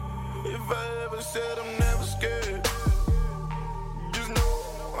If I ever said I'm never scared, just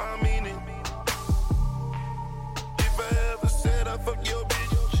know I mean it. If I ever said I fuck your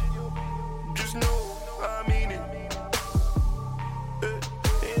bitch, just know I mean it.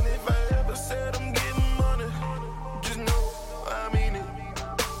 And if I ever said I'm getting money, just know I mean it.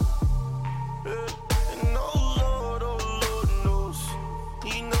 And oh Lord knows,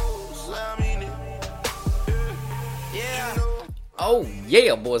 he knows I mean it. Yeah. Oh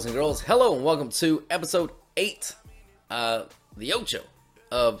yeah, boys and girls. Hello and welcome to episode 8, the Ocho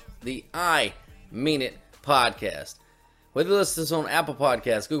of the I Mean It podcast. Whether you listen to this on Apple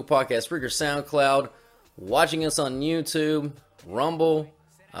Podcasts, Google Podcasts, Spreaker, SoundCloud, watching us on YouTube, Rumble,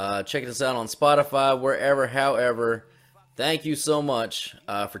 checking us out on Spotify, wherever, however, thank you so much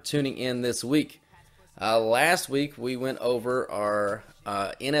for tuning in this week. Last week we went over our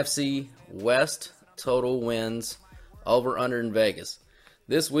NFC West total wins over-under in Vegas.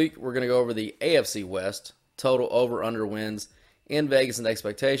 This week, we're going to go over the AFC West total over-under wins in Vegas and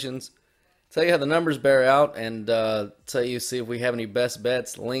expectations. Tell you how the numbers bear out and tell you, see if we have any best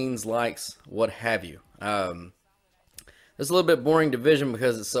bets, leans, likes, what have you. It's a little bit boring division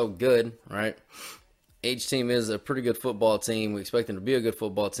because it's so good, right? Each team is a pretty good football team. We expect them to be a good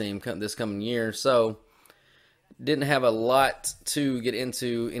football team this coming year, so didn't have a lot to get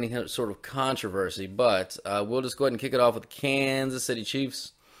into any sort of controversy, but we'll just go ahead and kick it off with the Kansas City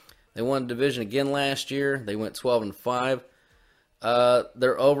Chiefs. They won the division again last year. They went 12-5.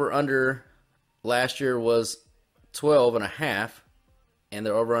 Their over-under last year was 12.5, and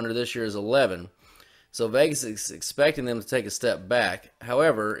their over-under this year is 11. So Vegas is expecting them to take a step back.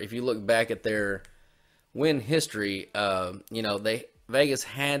 However, if you look back at their win history, Vegas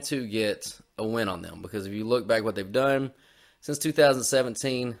had to get a win on them, because if you look back what they've done since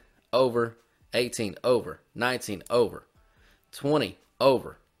 2017, over, 18, over, 19, over, 20,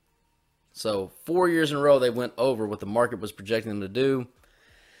 over. So 4 years in a row they went over what the market was projecting them to do.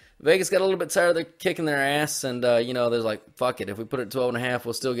 Vegas got a little bit tired of kicking their ass, and they're like, fuck it, if we put it at 12.5,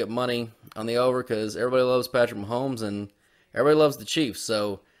 we'll still get money on the over, because everybody loves Patrick Mahomes and everybody loves the Chiefs.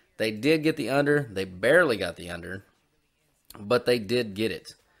 So they did get the under. They barely got the under, but they did get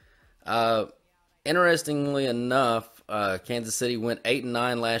it. Interestingly enough, Kansas City went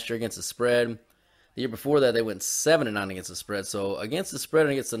 8-9 last year against the spread. The year before that, they went 7-9 against the spread. So against the spread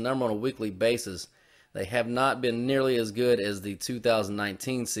and against the number on a weekly basis, they have not been nearly as good as the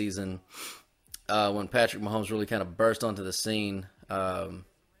 2019 season, when Patrick Mahomes really kind of burst onto the scene,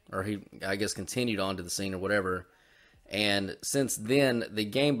 or he, I guess, continued onto the scene or whatever. And since then, the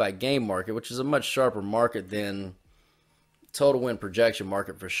game-by-game market, which is a much sharper market than total win projection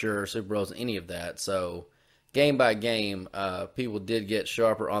market for sure, Super Bowls, any of that. So game by game, people did get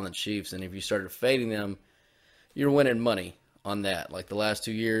sharper on the Chiefs, and if you started fading them, you're winning money on that. Like the last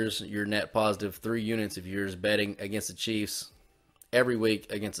 2 years, you're net positive 3 units if you're betting against the Chiefs every week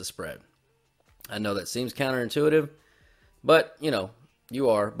against the spread. I know that seems counterintuitive, but you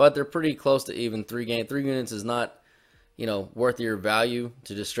are. But they're pretty close to even 3 units is not worth your value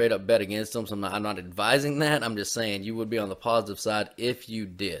to just straight up bet against them. So I'm not advising that. I'm just saying you would be on the positive side if you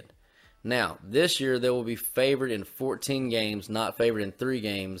did. Now, this year they will be favored in 14 games, not favored in 3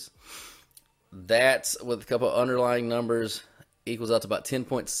 games. That's, with a couple of underlying numbers, equals out to about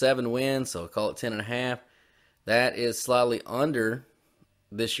 10.7 wins, so call it 10.5. That is slightly under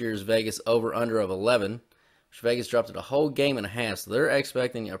this year's Vegas over-under of 11, which Vegas dropped it a whole game and a half. So they're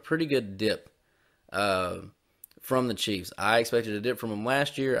expecting a pretty good dip from the Chiefs. I expected a dip from them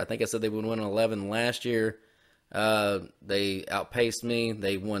last year. I think I said they would win 11 last year. They outpaced me.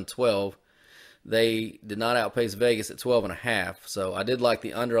 They won 12. They did not outpace Vegas at 12.5. So I did like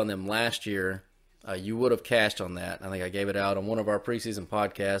the under on them last year. You would have cashed on that. I think I gave it out on one of our preseason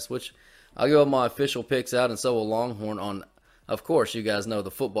podcasts, which I'll give my official picks out, and so will Longhorn on, of course, you guys know,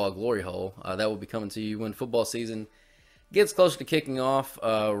 the Football Glory Hole. That will be coming to you when football season gets closer to kicking off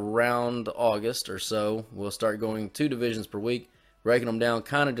around August or so. We'll start going 2 divisions per week, breaking them down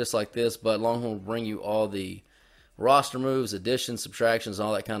kind of just like this, but Longhorn will bring you all the roster moves, additions, subtractions,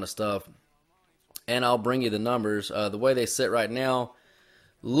 all that kind of stuff. And I'll bring you the numbers. The way they sit right now,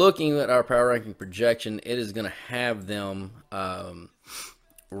 looking at our power ranking projection, it is going to have them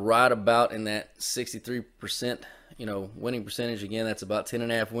right about in that 63%, winning percentage. Again, that's about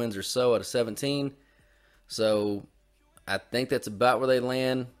 10.5 wins or so out of 17. So I think that's about where they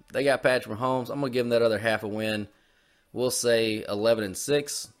land. They got Patrick Mahomes. I'm going to give them that other half a win. We'll say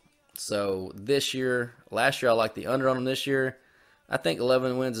 11-6. So last year I liked the under on them. This year, I think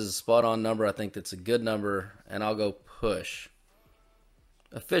 11 wins is a spot-on number. I think that's a good number, and I'll go push.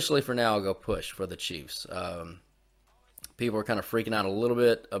 Officially for now, I'll go push for the Chiefs. people are kind of freaking out a little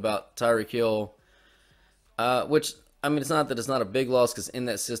bit about Tyreek Hill, which, I mean, it's not that it's not a big loss, because in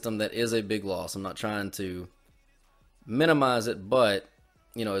that system, that is a big loss. I'm not trying to minimize it, but,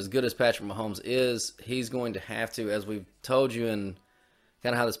 you know, as good as Patrick Mahomes is, he's going to have to, as we've told you, and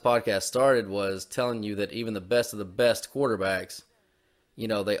kind of how this podcast started was telling you that even the best of the best quarterbacks, you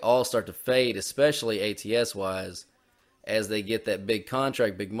know, they all start to fade, especially ATS-wise, as they get that big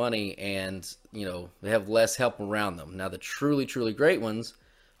contract, big money, and, you know, they have less help around them. Now, the truly, truly great ones,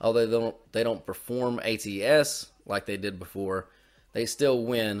 although they don't perform ATS like they did before, they still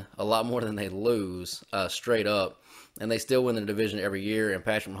win a lot more than they lose straight up, and they still win the division every year, and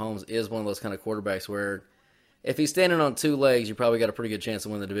Patrick Mahomes is one of those kind of quarterbacks where if he's standing on two legs, you probably got a pretty good chance to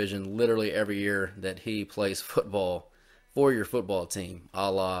win the division literally every year that he plays football for your football team,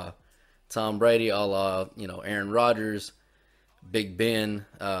 a la Tom Brady, a la, you know, Aaron Rodgers, Big Ben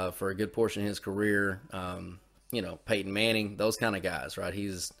for a good portion of his career, you know, Peyton Manning, those kind of guys, right?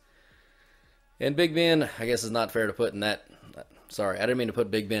 And Big Ben, I guess, is not fair to put in that. Sorry, I didn't mean to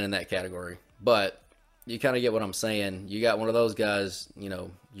put Big Ben in that category, but you kind of get what I'm saying. You got one of those guys, you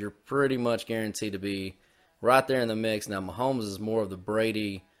know, you're pretty much guaranteed to be right there in the mix. Now, Mahomes is more of the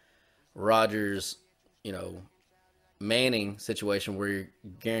Brady, Rodgers, you know, Manning situation where you're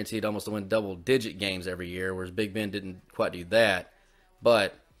guaranteed almost to win double-digit games every year, whereas Big Ben didn't quite do that.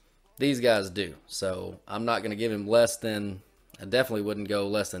 But these guys do. So I'm not going to give him less than, I definitely wouldn't go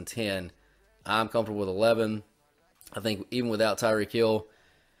less than 10. I'm comfortable with 11. I think even without Tyreek Hill,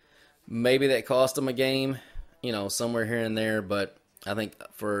 maybe that cost him a game, you know, somewhere here and there. But I think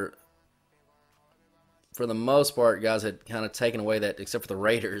for the most part, guys had kind of taken away that, except for the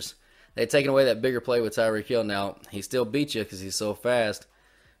Raiders, they had taken away that bigger play with Tyreek Hill. Now, he still beat you because he's so fast.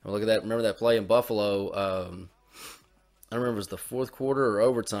 And look at that. Remember that play in Buffalo? I don't remember if it was the fourth quarter or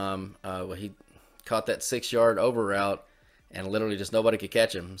overtime. Where he caught that 6-yard over route, and literally just nobody could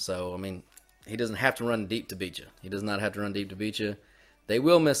catch him. So, I mean, he doesn't have to run deep to beat you. He does not have to run deep to beat you. They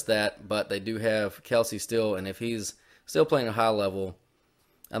will miss that, but they do have Kelsey still, and if he's still playing at a high level,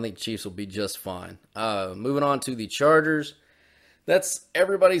 I think Chiefs will be just fine. Moving on to the Chargers. That's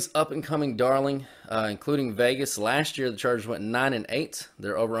everybody's up-and-coming darling, including Vegas. Last year, the Chargers went 9-8.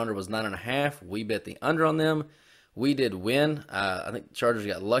 Their over-under was 9.5. We bet the under on them. We did win. I think the Chargers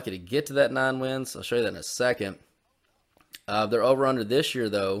got lucky to get to that 9 wins. I'll show you that in a second. Their over-under this year,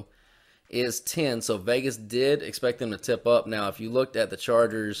 though, is 10. So Vegas did expect them to tip up. Now, if you looked at the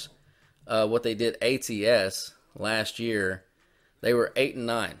Chargers, what they did ATS last year, they were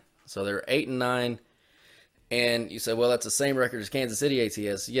 8-9. So they were 8-9. And you say, well, that's the same record as Kansas City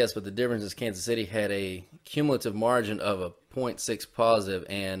ATS. Yes, but the difference is Kansas City had a cumulative margin of a 0.6 positive,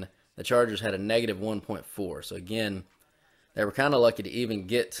 and the Chargers had a negative 1.4. So, again, they were kind of lucky to even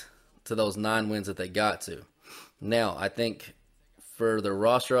get to those 9 wins that they got to. Now, I think for the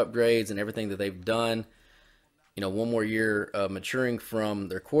roster upgrades and everything that they've done, you know, one more year maturing from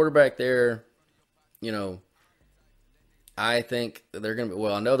their quarterback there, you know, I think they're going to be,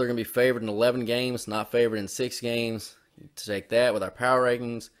 well, I know they're going to be favored in 11 games, not favored in 6 games. To take that with our power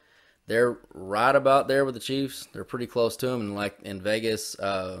rankings, they're right about there with the Chiefs. They're pretty close to them. And like in Vegas,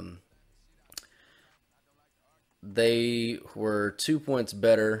 they were 2 points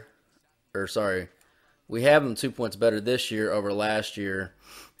better, we have them 2 points better this year over last year.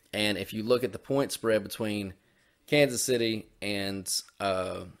 And if you look at the point spread between Kansas City and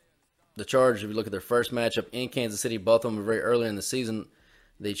the Chargers, if you look at their first matchup in Kansas City, both of them were very early in the season.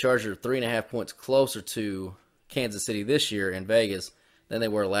 The Chargers are 3.5 points closer to Kansas City this year in Vegas than they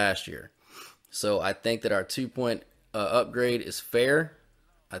were last year. So I think that our 2-point upgrade is fair.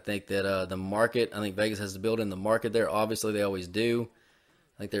 I think that the market, I think Vegas has to build in the market there. Obviously, they always do.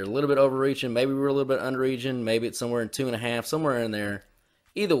 I think they're a little bit overreaching. Maybe we're a little bit underreaching. Maybe it's somewhere in 2.5, somewhere in there.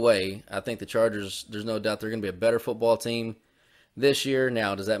 Either way, I think the Chargers, there's no doubt they're going to be a better football team this year.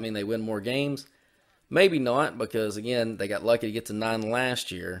 Now, does that mean they win more games? Maybe not, because, again, they got lucky to get to 9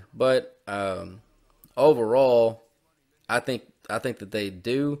 last year. But overall, I think that they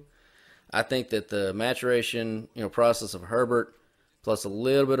do. I think that the maturation, process of Herbert, plus a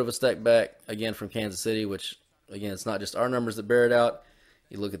little bit of a step back, again, from Kansas City, which, again, it's not just our numbers that bear it out.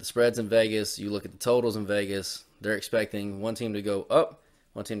 You look at the spreads in Vegas, you look at the totals in Vegas, they're expecting one team to go up,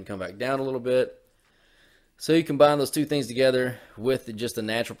 one team to come back down a little bit. So you combine those two things together with just the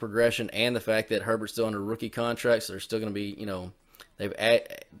natural progression and the fact that Herbert's still under rookie contracts, so they're still going to be,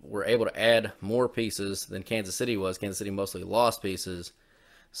 were able to add more pieces than Kansas City was. Kansas City mostly lost pieces.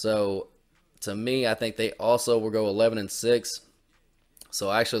 So to me, I think they also will go 11-6. So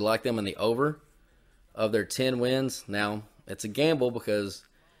I actually like them in the over of their 10 wins. Now, it's a gamble because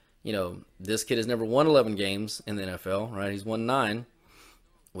This kid has never won 11 games in the NFL, right? He's won 9.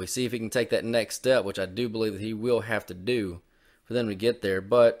 We see if he can take that next step, which I do believe that he will have to do for them to get there.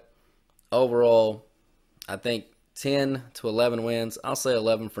 But overall, I think 10 to 11 wins. I'll say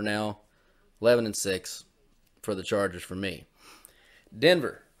 11 for now. 11-6 for the Chargers for me.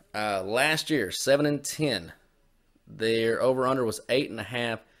 Denver, last year, 7-10. Their over-under was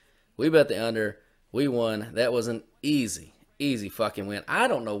 8.5. We bet the under. We won. That was an easy fucking win. I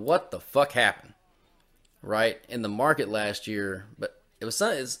don't know what the fuck happened, right, in the market last year, but it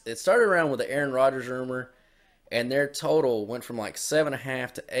started around with the Aaron Rodgers rumor, and their total went from like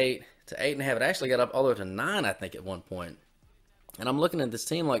 7.5 to 8 to 8.5. It actually got up all the way to 9, I think, at one point. And I'm looking at this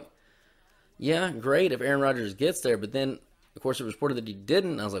team like, yeah, great if Aaron Rodgers gets there, but then, of course, it was reported that he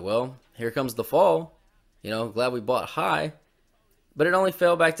didn't. I was like, well, here comes the fall. Glad we bought high, but it only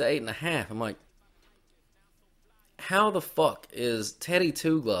fell back to 8.5. I'm like, how the fuck is Teddy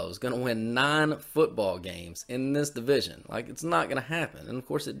Two Gloves going to win 9 football games in this division? Like, it's not going to happen. And, of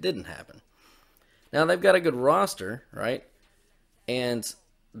course, it didn't happen. Now, they've got a good roster, right? And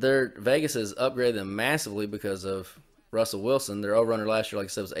Vegas has upgraded them massively because of Russell Wilson. Their over-under last year, like I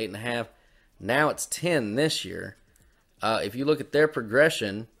said, was 8.5. Now it's 10 this year. If you look at their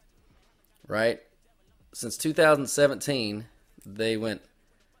progression, right, since 2017, they went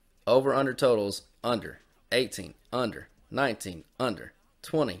over-under totals under. 18, under. 19, under.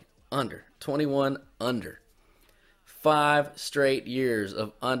 20, under. 21, under. 5 straight years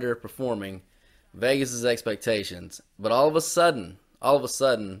of underperforming Vegas's expectations. But all of a sudden,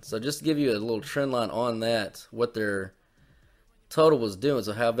 so just to give you a little trend line on that, what their total was doing,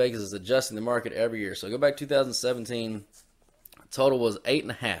 so how Vegas is adjusting the market every year. So go back to 2017, total was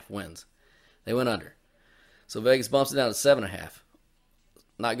 8.5 wins. They went under. So Vegas bumps it down to 7.5.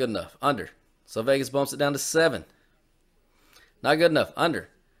 Not good enough. Under. So Vegas bumps it down to 7. Not good enough. Under.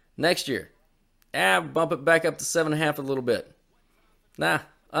 Next year, bump it back up to 7.5 a little bit.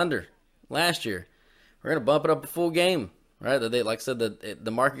 Under. Last year, we're going to bump it up a full game. Right? Like I said,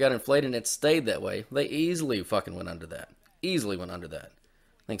 the market got inflated and it stayed that way. They easily fucking went under that. Easily went under that.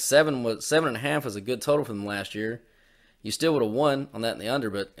 I think 7.5 was a good total for them last year. You still would have won on that in the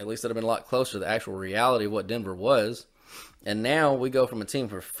under, but at least it would have been a lot closer to the actual reality of what Denver was. And now we go from a team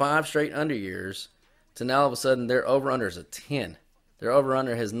for 5 straight under years to now all of a sudden their over-under is a 10. Their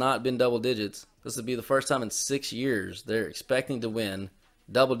over-under has not been double digits. This would be the first time in 6 years they're expecting to win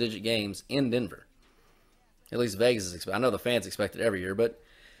double-digit games in Denver. At least Vegas is expecting. I know the fans expect it every year, but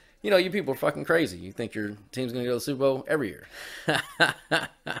you people are fucking crazy. You think your team's going to go to the Super Bowl every year.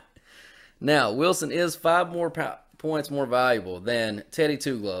 Now, Wilson is 5 more points more valuable than Teddy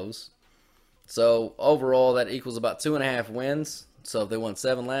Two Gloves. So, overall, that equals about 2.5 wins. So, if they won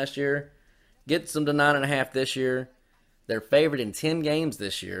 7 last year, gets them to 9.5 this year. They're favored in 10 games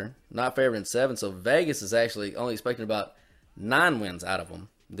this year, not favored in 7. So, Vegas is actually only expecting about 9 wins out of them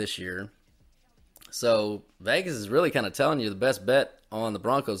this year. So, Vegas is really kind of telling you the best bet on the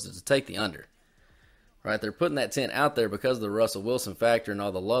Broncos is to take the under. Right? They're putting that 10 out there because of the Russell Wilson factor and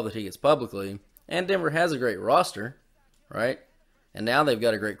all the love that he gets publicly. And Denver has a great roster, right? And now they've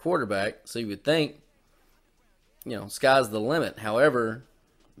got a great quarterback, so you would think, sky's the limit. However,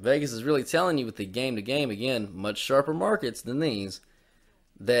 Vegas is really telling you with the game-to-game, again, much sharper markets than these,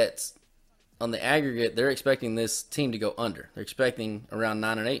 that on the aggregate, they're expecting this team to go under. They're expecting around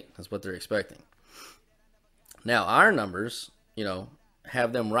 9-8. That's what they're expecting. Now, our numbers,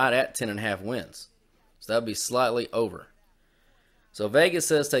 have them right at 10.5 wins. So that would be slightly over. So Vegas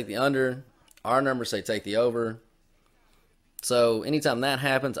says take the under. Our numbers say take the over. So anytime that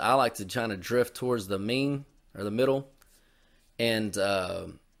happens, I like to kind of drift towards the mean or the middle. And I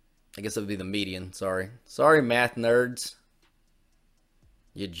guess it would be the median. Sorry, math nerds.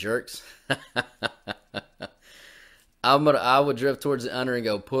 You jerks. I would drift towards the under and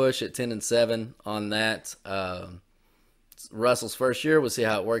go push at 10-7 on that. Russell's first year. We'll see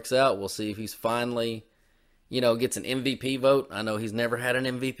how it works out. We'll see if he's finally, gets an MVP vote. I know he's never had an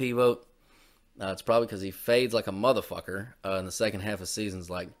MVP vote. It's probably because he fades like a motherfucker in the second half of seasons,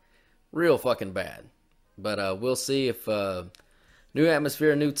 like real fucking bad. But we'll see if new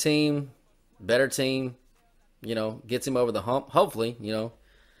atmosphere, new team, better team, gets him over the hump. Hopefully, I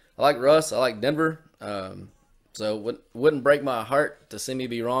like Russ. I like Denver. So wouldn't break my heart to see me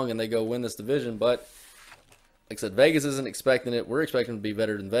be wrong and they go win this division. But like I said, Vegas isn't expecting it. We're expecting to be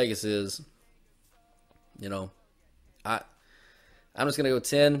better than Vegas is. I'm just gonna go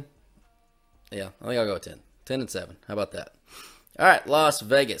 10. Yeah, I think I'll go 10. 10-7. How about that? All right, Las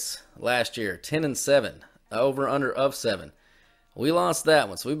Vegas last year, 10-7, over under of 7. We lost that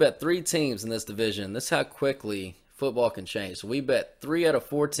one, so we bet 3 teams in this division. This is how quickly football can change. So we bet 3 out of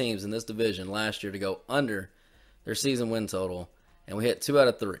 4 teams in this division last year to go under their season win total, and we hit 2 out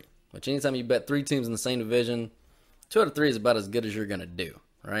of 3. Which anytime you bet 3 teams in the same division, 2 out of 3 is about as good as you're going to do,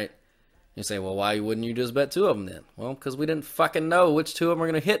 right? You say, well, why wouldn't you just bet 2 of them then? Well, because we didn't fucking know which 2 of them were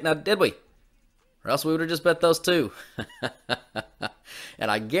going to hit, now did we? Or else we would have just bet those 2.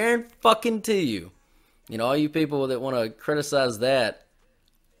 And I guarantee you, all you people that want to criticize that,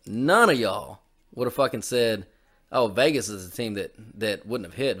 none of y'all would have fucking said, oh, Vegas is the team that wouldn't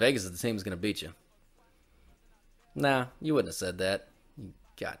have hit. Vegas is the team that's going to beat you. Nah, you wouldn't have said that. You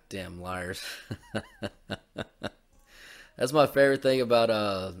goddamn liars. That's my favorite thing about,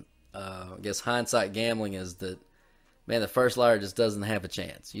 I guess, hindsight gambling is that, man, the first liar just doesn't have a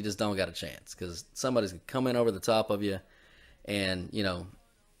chance. You just don't got a chance because somebody's going to come in over the top of you and,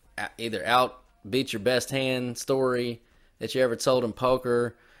 either outbeat your best hand story that you ever told in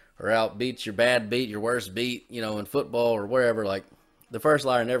poker or outbeat your bad beat, your worst beat, in football or wherever. Like, the first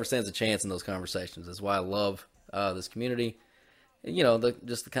liar never stands a chance in those conversations. That's why I love this community.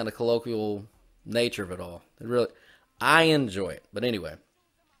 Just the kind of colloquial nature of it all. I enjoy it. But anyway,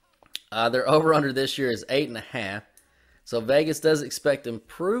 their over-under this year is 8.5. So Vegas does expect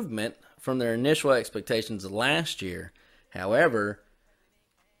improvement from their initial expectations of last year. However,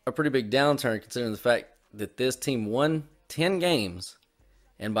 a pretty big downturn considering the fact that this team won 10 games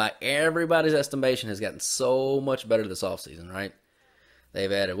and by everybody's estimation has gotten so much better this offseason, right?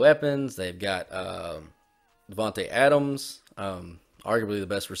 They've added weapons. They've got Devontae Adams, arguably the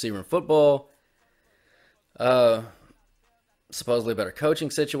best receiver in football. Supposedly a better coaching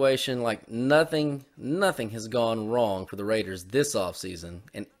situation. Like, nothing has gone wrong for the Raiders this offseason,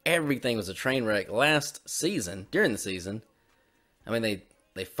 and everything was a train wreck last season, during the season. I mean,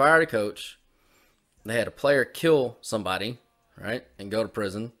 they fired a coach. They had a player kill somebody, right, and go to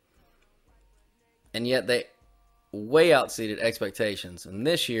prison. And yet they way outseeded expectations. And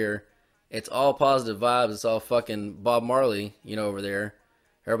this year, it's all positive vibes. It's all fucking Bob Marley, over there.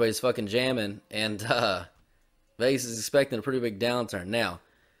 Everybody's fucking jamming, and Vegas is expecting a pretty big downturn. Now,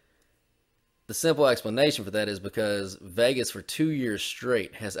 the simple explanation for that is because Vegas for 2 years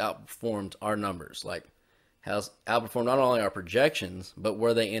straight has outperformed our numbers. Like, has outperformed not only our projections, but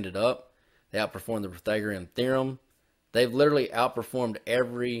where they ended up. They outperformed the Pythagorean theorem. They've literally outperformed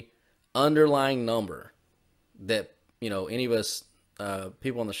every underlying number that, any of us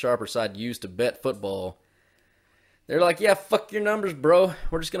people on the sharper side use to bet football. They're like, yeah, fuck your numbers, bro.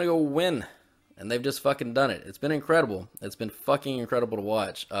 We're just going to go win. And they've just fucking done it. It's been incredible. It's been fucking incredible to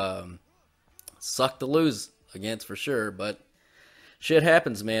watch. Sucked to lose against for sure, but shit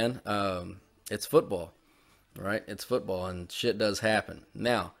happens, man. It's football, right? It's football, and shit does happen.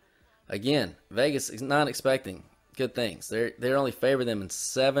 Now, again, Vegas is not expecting good things. They're only favored them in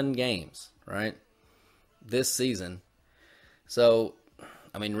 7 games, right, this season. So,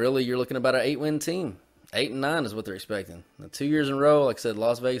 I mean, really, you're looking at about an 8-win team. 8-9 is what they're expecting. Now, 2 years in a row, like I said,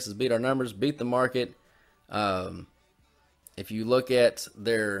 Las Vegas has beat our numbers, beat the market. If you look at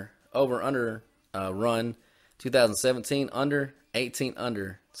their over-under run, 2017 under, 18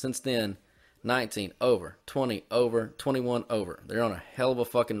 under. Since then, 19 over, 20 over, 21 over. They're on a hell of a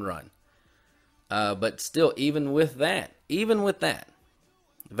fucking run. But still, even with that,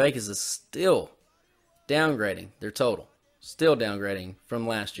 Vegas is still downgrading their total. Still downgrading from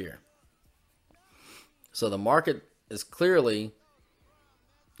last year. So the market is clearly,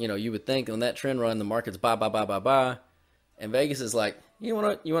 you would think on that trend run, the market's buy. And Vegas is like, you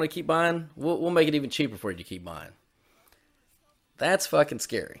want to keep buying? We'll make it even cheaper for you to keep buying. That's fucking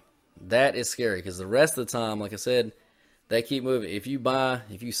scary. That is scary because the rest of the time, like I said, they keep moving. If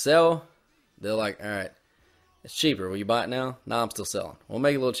you sell, they're like, all right, it's cheaper. Will you buy it now? No, I'm still selling. We'll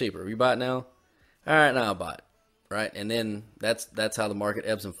make it a little cheaper. Will you buy it now? All right, now I'll buy it. Right, and then that's how the market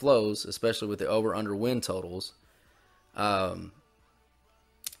ebbs and flows, especially with the over/under win totals. Now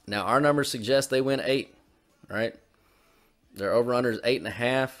our numbers suggest they win 8, right? Their over/under is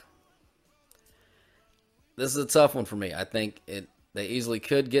 8.5. This is a tough one for me. I think they easily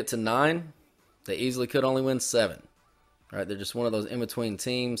could get to 9. They easily could only win 7. Right, they're just one of those in between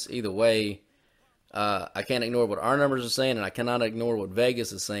teams. Either way, I can't ignore what our numbers are saying, and I cannot ignore what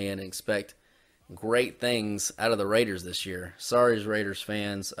Vegas is saying and expect great things out of the Raiders this year. Sorry, Raiders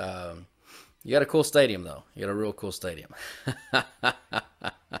fans. You got a cool stadium, though. You got a real cool stadium.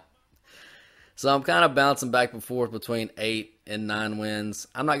 So I'm kind of bouncing back and forth between 8 and 9 wins.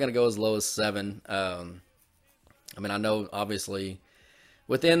 I'm not going to go as low as 7. I mean, I know, obviously,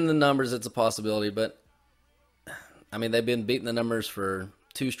 within the numbers it's a possibility, but, I mean, they've been beating the numbers for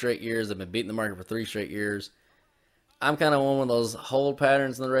 2 straight years. They've been beating the market for 3 straight years. I'm kind of one of those hold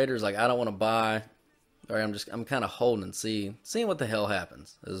patterns in the Raiders. Like, I don't want to buy Or I'm kind of holding and seeing what the hell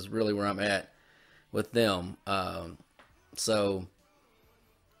happens. This is really where I'm at with them. So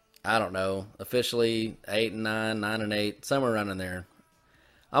I don't know. Officially 8-9, 9-8, somewhere around in there.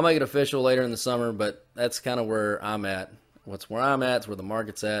 I'll make it official later in the summer, but that's kind of where I'm at. Where I'm at, it's where the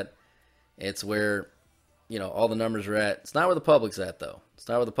market's at. It's where, all the numbers are at. It's not where the public's at, though. It's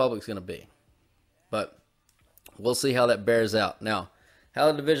not where the public's going to be. But we'll see how that bears out. Now,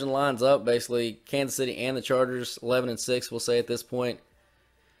 how the division lines up, basically, Kansas City and the Chargers, 11-6, we'll say at this point.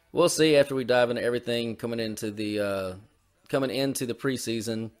 We'll see after we dive into everything coming into the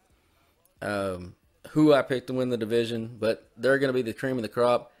preseason. Who I picked to win the division, but they're going to be the cream of the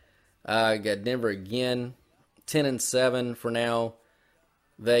crop. I got Denver again, 10-7 for now.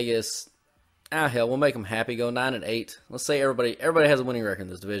 Vegas, hell, we'll make them happy. Go 9-8. Let's say everybody has a winning record in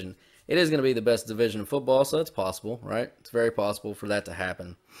this division. It is going to be the best division in football, so it's possible, right? It's very possible for that to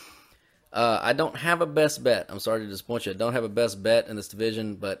happen. I don't have a best bet. I'm sorry to disappoint you. I don't have a best bet in this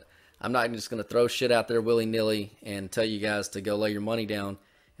division, but I'm not just going to throw shit out there willy-nilly and tell you guys to go lay your money down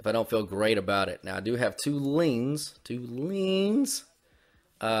if I don't feel great about it. Now, I do have two leans.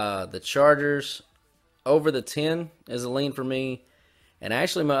 The Chargers over the 10 is a lean for me. And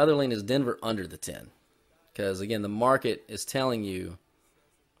actually, my other lean is Denver under the 10. Because, again, the market is telling you,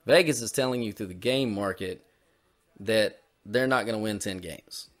 Vegas is telling you through the game market that they're not going to win 10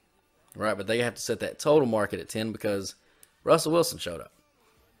 games. Right? But they have to set that total market at 10 because Russell Wilson showed up.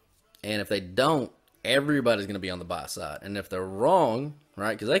 And if they don't, everybody's going to be on the buy side. And if they're wrong,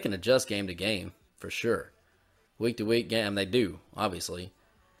 right, because they can adjust game to game for sure. Week to week game, they do, obviously.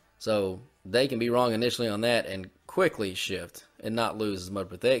 So they can be wrong initially on that and quickly shift and not lose as much.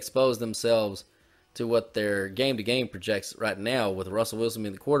 But they expose themselves to what their game to game projects right now with Russell Wilson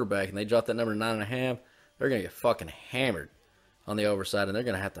being the quarterback, and they drop that number to 9.5, they're going to get fucking hammered on the overside, and they're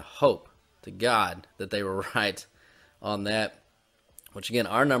going to have to hope to God that they were right on that. Which, again,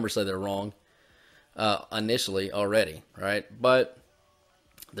 our numbers say they're wrong initially already, right? But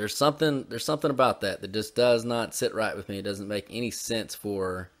there's something about that just does not sit right with me. It doesn't make any sense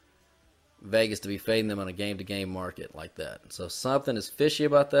for Vegas to be fading them on a game-to-game market like that. So something is fishy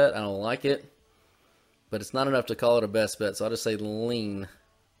about that. I don't like it. But it's not enough to call it a best bet. So I'll just say lean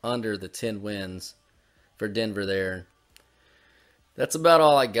under the 10 wins for Denver there. That's about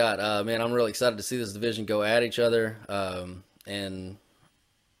all I got. Man, I'm really excited to see this division go at each other. And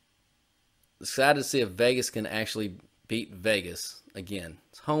excited to see if Vegas can actually beat Vegas again.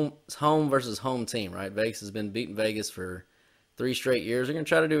 It's home versus home team, right? Vegas has been beating Vegas for 3 straight years. They're going to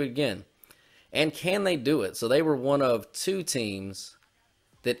try to do it again. And can they do it? So they were one of 2 teams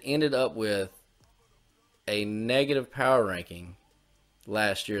that ended up with a negative power ranking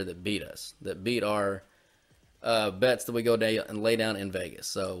last year that beat us, that beat our bets that we go down and lay down in Vegas.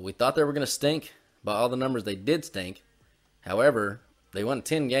 So we thought they were going to stink. By all the numbers, they did stink. However, they won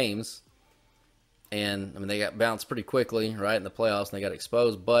 10 games. And, I mean, they got bounced pretty quickly, right, in the playoffs, and they got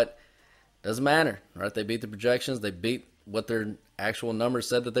exposed. But it doesn't matter, right? They beat the projections. They beat what their actual numbers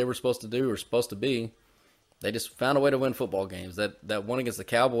said that they were supposed to do or supposed to be. They just found a way to win football games. That one against the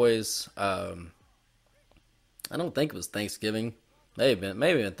Cowboys, I don't think it was Thanksgiving. Maybe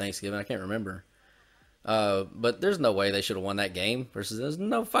been Thanksgiving. I can't remember. But there's no way they should have won that game. There's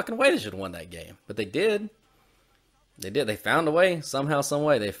no fucking way they should have won that game. But they did. They found a way. Somehow, some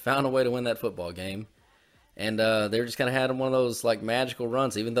way. They found a way to win that football game. And they were just kind of had one of those like magical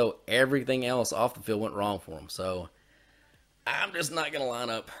runs, even though everything else off the field went wrong for them. So I'm just not going to line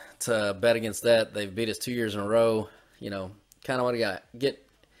up to bet against that. They've beat us 2 years in a row. Kind of what I get.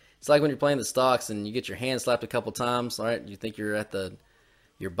 It's like when you're playing the stocks and you get your hand slapped a couple times, all right? You think you're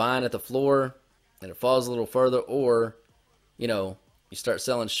buying at the floor and it falls a little further, or, you start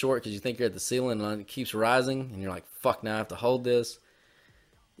selling short because you think you're at the ceiling and it keeps rising and you're like, fuck, now I have to hold this.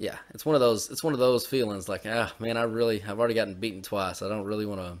 Yeah, it's one of those feelings like, man, I've already gotten beaten twice. I don't really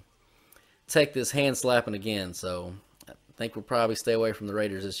want to take this hand slapping again. So I think we'll probably stay away from the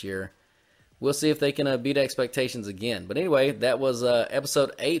Raiders this year. We'll see if they can beat expectations again. But anyway, that was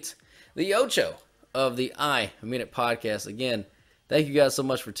episode 8, the Ocho of the I Mean It podcast. Again, thank you guys so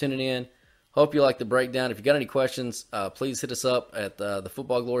much for tuning in. Hope you like the breakdown. If you got any questions, please hit us up at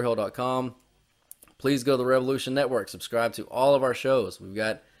thefootballgloryhole.com. Please go to the Revolution Network. Subscribe to all of our shows. We've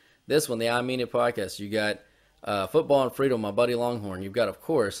got this one, the I Mean It podcast. You got Football and Freedom, my buddy Longhorn. You've got, of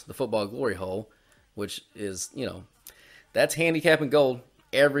course, the Football Glory Hole, which is, that's handicapping gold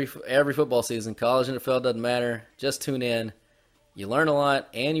every football season. College, NFL, doesn't matter. Just tune in. You learn a lot,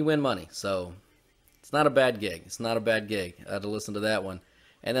 and you win money. So it's not a bad gig. I had to listen to that one.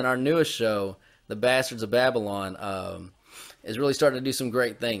 And then our newest show, The Bastards of Babylon, is really starting to do some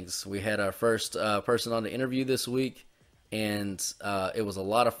great things. We had our first person on the interview this week, and it was a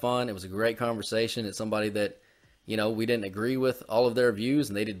lot of fun. It was a great conversation. It's somebody that, we didn't agree with all of their views,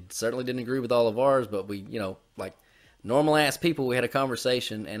 and they certainly didn't agree with all of ours, but we, like normal ass people, we had a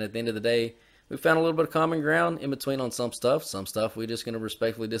conversation, and at the end of the day, we found a little bit of common ground in between on some stuff. Some stuff we're just going to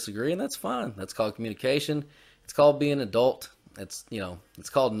respectfully disagree, and that's fine. That's called communication. It's called being an adult. It's, it's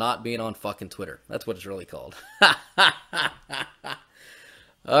called not being on fucking Twitter. That's what it's really called. All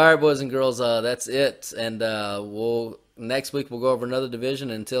right, boys and girls, that's it. And next week we'll go over another division.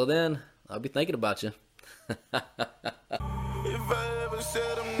 Until then, I'll be thinking about you. If I ever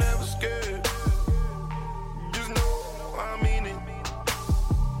said I'm